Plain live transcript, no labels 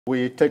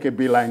We take a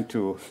beeline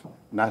to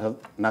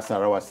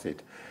Nasarawa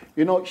State.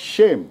 You know,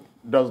 shame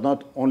does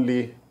not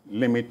only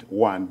limit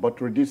one,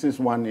 but reduces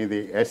one in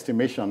the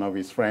estimation of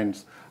his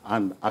friends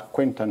and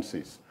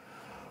acquaintances.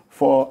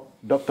 For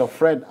Dr.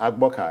 Fred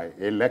Agokhai,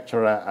 a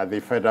lecturer at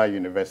the Federal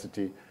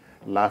University,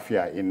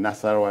 Lafia in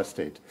Nasarawa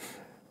State,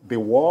 the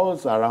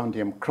walls around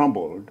him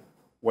crumbled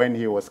when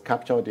he was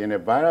captured in a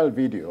viral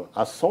video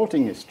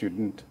assaulting a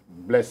student,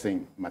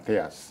 Blessing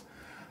Matthias.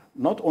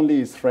 Not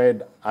only is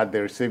Fred at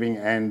the receiving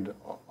end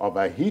of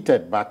a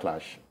heated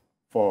backlash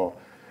for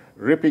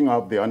ripping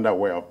off the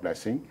underwear of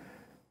Blessing,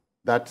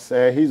 that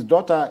his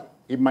daughter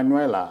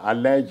Emanuela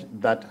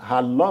alleged that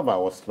her lover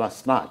was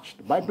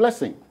snatched by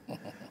Blessing.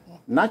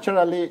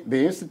 Naturally,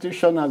 the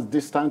institution has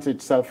distanced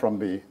itself from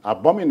the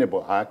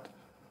abominable act.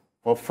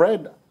 For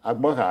Fred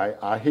Agokhai,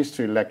 our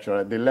history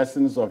lecturer, the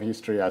lessons of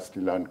history are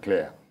still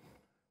unclear.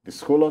 The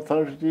school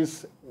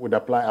authorities would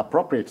apply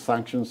appropriate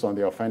sanctions on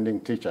the offending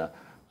teacher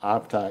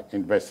after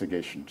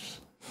investigations.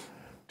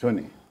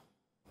 Tony,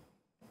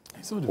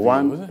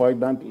 one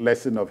poignant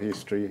lesson of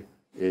history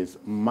is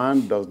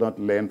man does not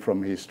learn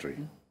from history.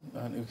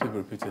 And you keep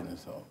repeating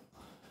yourself.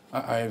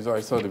 I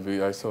saw the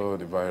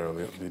viral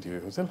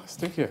video. I said, let's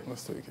take it.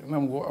 And I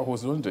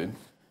was wondering,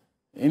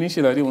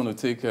 initially I didn't want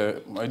to take,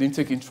 I didn't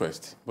take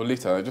interest, but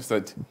later I just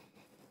said,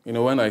 you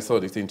know, when I saw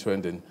the thing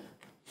trending,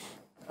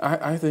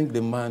 I think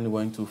the man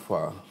went too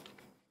far.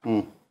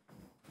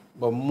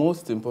 But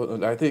most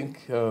important, I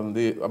think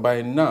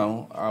by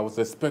now, I was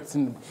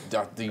expecting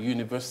that the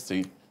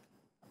university,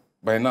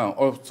 by now,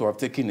 ought to have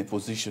taken a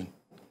position.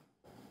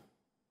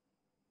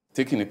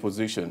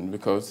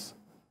 Because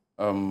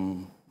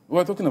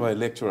we're talking about a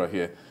lecturer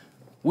here.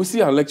 We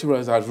see our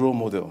lecturers as role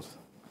models.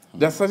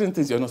 There are certain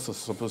things you're not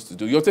supposed to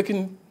do. You're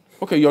taking,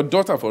 okay, your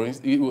daughter, for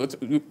instance,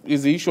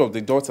 is the issue of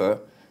the daughter.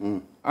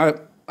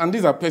 And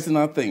these are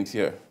personal things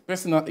here,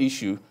 personal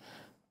issue.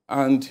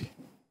 And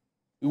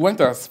we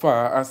went as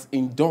far as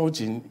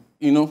indulging,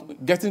 you know,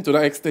 getting to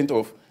that extent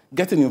of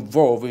getting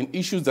involved in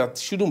issues that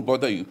shouldn't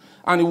bother you.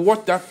 And you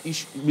watch that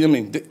issue, I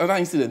mean, the other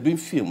incident being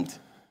filmed.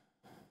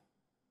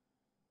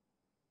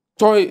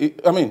 So,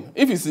 I mean,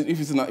 if it's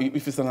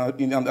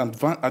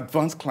an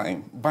advanced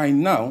crime, by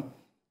now,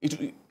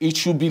 it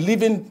should be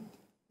leaving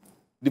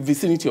the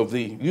vicinity of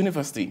the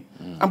university.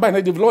 And by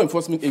now, the law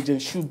enforcement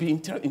agents should be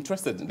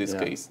interested in this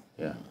case.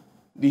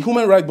 The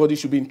human rights body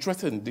should be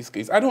interested in this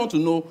case. I don't want to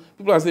know,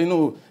 people are saying,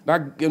 no,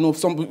 that, you know,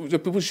 some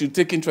people should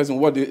take interest in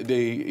what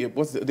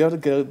what's the other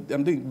girl,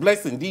 I'm doing,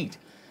 blessed indeed.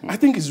 I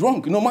think it's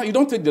wrong. You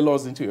don't take the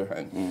laws into your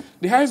hand.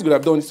 The highest good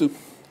have done is to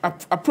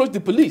approach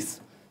the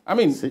police. I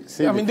mean,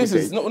 this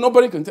is,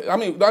 nobody can, I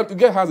mean, that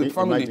girl has a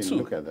family too.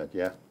 Look at that,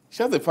 yeah.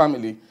 She has a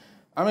family.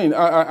 I mean,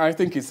 I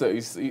think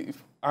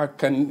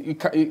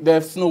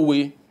there's no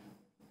way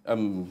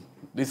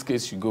this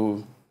case should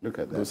go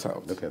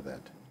south. Look at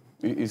that.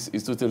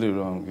 It's totally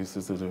wrong. It's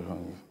totally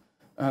wrong.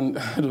 And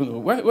I don't know,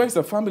 where's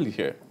the family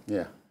here?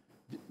 Yeah.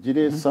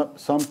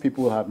 Some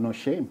people have no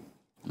shame.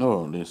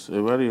 No, this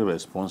a very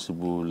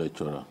responsible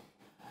lecturer.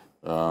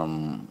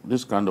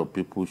 This kind of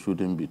people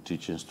shouldn't be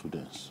teaching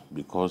students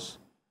because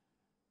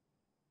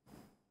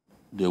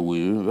they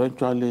will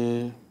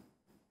eventually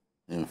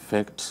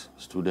infect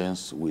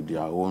students with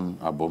their own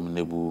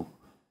abominable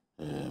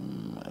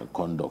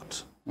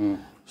conduct.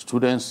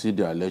 Students see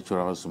their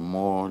lecturers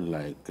more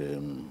like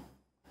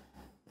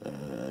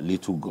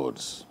little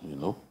gods, you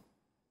know.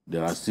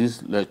 There are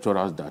these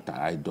lecturers that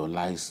are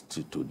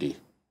idolized today,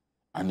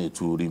 and it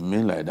will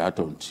remain like that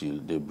until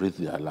they breathe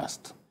their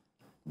last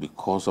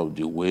because of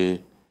the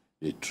way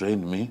they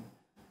trained me.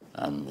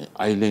 I'm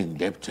highly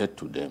indebted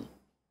to them.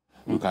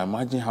 You can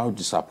imagine how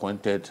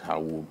disappointed I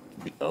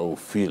will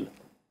feel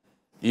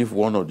if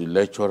one of the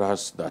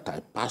lecturers that I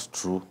passed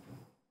through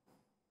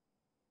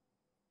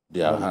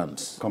their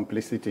hands,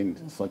 complicit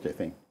in such a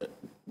thing,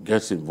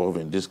 gets involved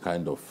in this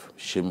kind of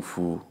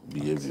shameful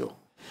behavior.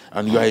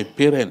 And you are a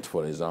parent,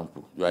 for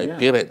example. You are a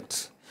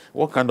parent.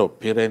 What kind of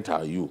parent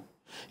are you?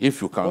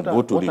 If you can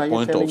go to the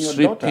point of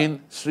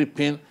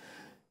stripping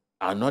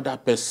another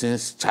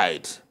person's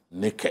child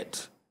naked,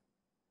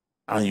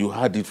 and you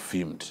had it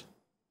filmed.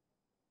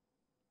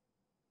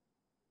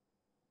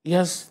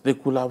 Yes, they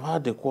could have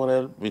had a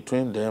quarrel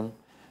between them.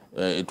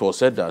 It was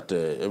said that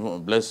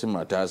Blessing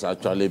Matthias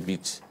actually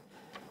beat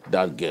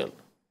that girl.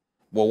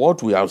 But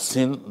what we have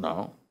seen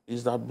now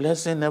is that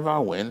Blessing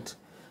never went,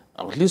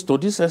 at least to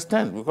this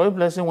extent. Because if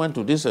Blessing went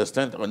to this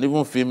extent, and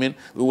even filming,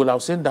 we would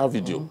have seen that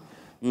video.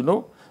 You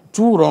know,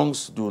 two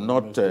wrongs do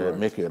not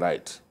make a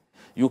right.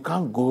 You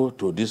can't go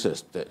to this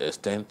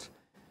extent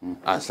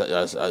as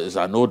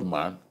an old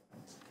man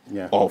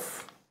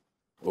of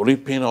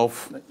ripping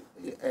off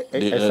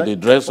the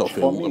dress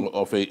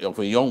of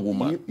a young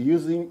woman.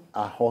 Using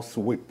a horse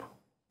whip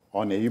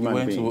on a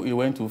human being. You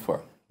went too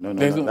far. No,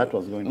 that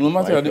was going no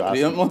matter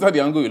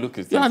the angle you look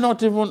at it. Yeah,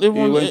 not even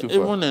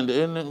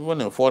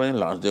in foreign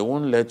lands, they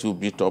won't let you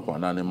beat up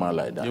an animal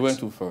like that. You went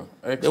too far.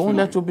 They won't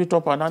let you beat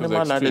up an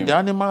animal like that. The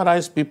animal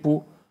rights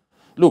people.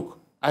 Look,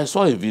 I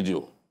saw a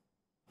video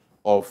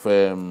of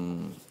a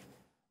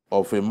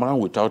man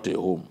without a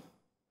home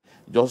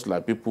just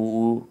like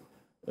people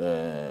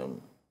who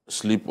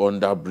sleep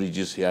under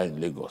bridges here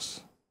in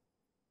Lagos.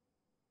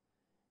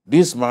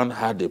 This man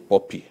had a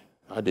puppy,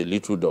 had a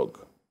little dog.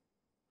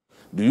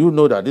 Do you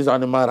know that these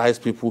animal rights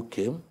people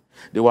came?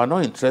 They were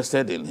not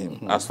interested in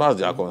him. As far as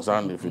they are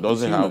concerned, if he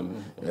doesn't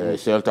have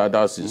shelter,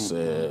 that's his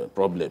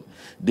problem.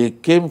 They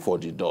came for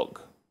the dog.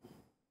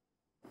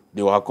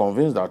 They were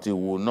convinced that he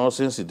would not,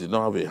 since he did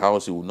not have a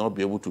house, he would not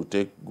be able to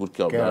take good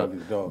care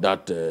of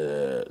that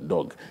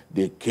dog.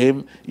 They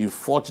came, he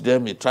fought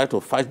them, he tried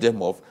to fight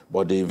them off,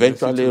 but they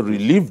eventually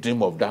relieved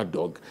him of that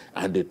dog,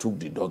 and they took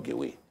the dog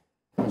away.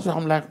 So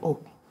I'm like, oh,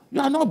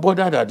 you are not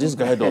bothered that this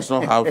guy does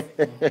not have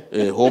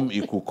a home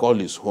he could call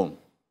his home,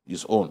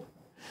 his own.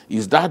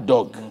 Is that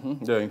dog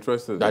they're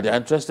interested that they're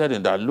interested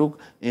in, that look,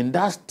 in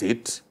that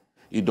state,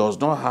 he does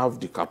not have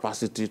the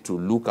capacity to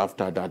look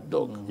after that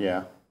dog.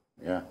 Yeah.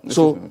 Yeah.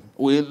 So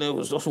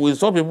will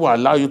some people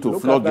allow you to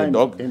flog a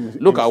dog?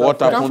 Look at what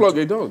happened. You can't flog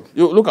a dog.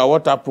 Look at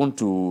what happened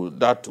to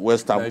that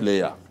Western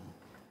player,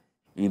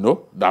 you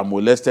know, that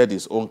molested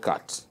his own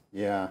cat.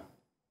 Yeah.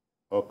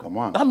 Oh, come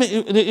on. I mean,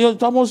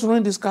 it almost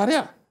ruined his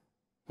career.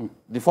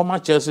 The former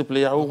Chelsea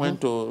player who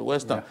went to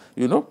Western,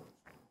 you know?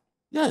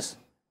 Yes.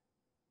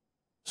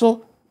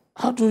 So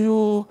how do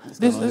you...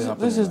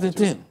 This is the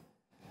thing.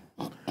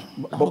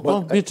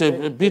 But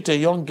beat a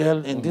young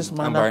girl in this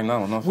manner.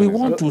 Now, we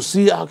want to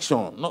see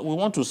action. We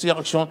want to see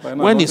action.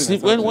 When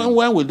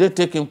will they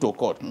take him to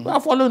court? We are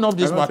following up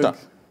this matter.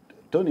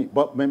 Tony,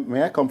 but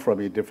may I come from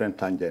a different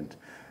tangent?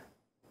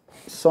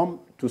 To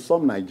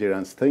some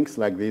Nigerians, things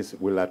like this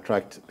will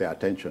attract their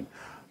attention.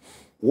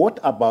 What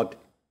about,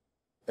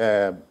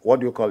 what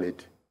do you call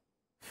it?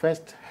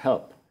 First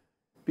help.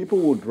 People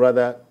would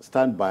rather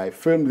stand by,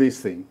 film this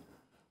thing,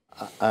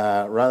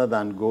 rather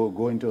than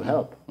go into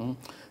help.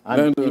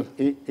 And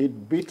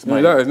it beats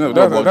my...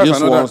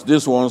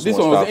 This one's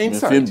been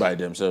filmed by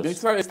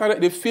themselves.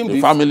 They filmed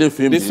the family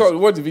filmed this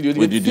what the video,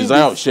 with the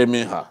desire of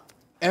shaming her.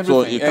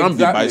 So it can't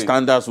be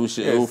bystanders who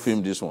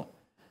filmed this one.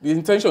 The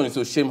intention is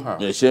to shame her.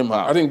 Yeah, shame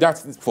her. I think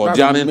that's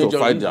daring to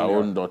fight their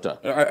own daughter.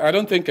 I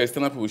don't think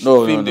external people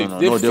should film it.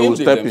 They filmed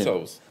it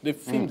themselves. They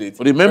filmed it.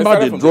 Remember,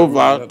 they drove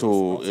her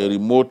to a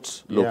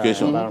remote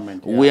location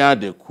where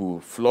they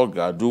could flog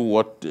her, do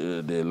what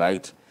they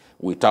liked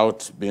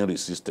without being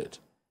resisted.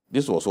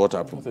 This was what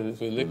happened.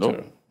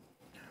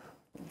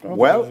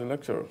 Well,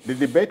 the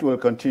debate will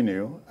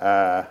continue,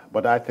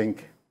 but I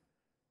think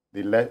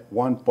the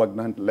one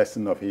poignant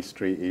lesson of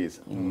history is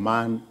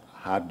man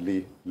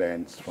hardly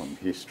learns from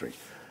history.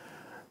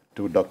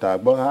 To Dr.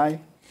 Agokhai,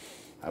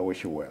 I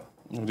wish you well.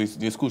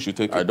 The school should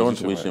take. I don't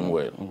wish him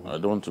well. I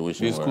don't wish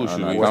him well. The school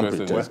should be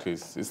interested in this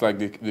case. It's like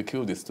they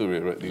killed the story,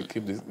 right? They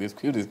killed this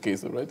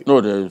case already.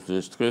 No, the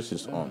case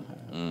is on.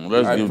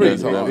 Let's give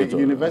them the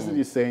university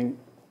is saying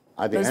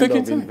at the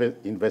end of the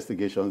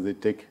investigations they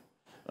take.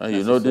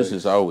 You know, this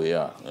is how we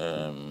are.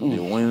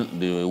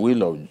 The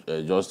will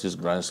of justice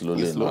grinds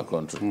slowly in our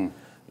country.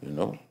 You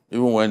know,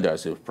 even when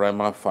there's a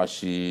prima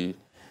facie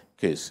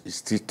case, it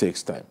still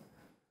takes time.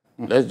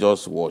 Let's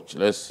just watch.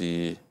 Let's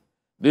see.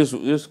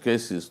 This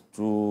case is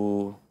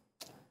too...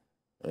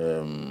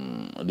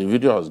 the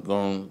video has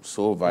gone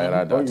so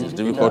viral that it's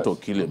difficult to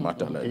kill a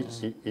matter like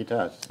this. It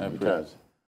has.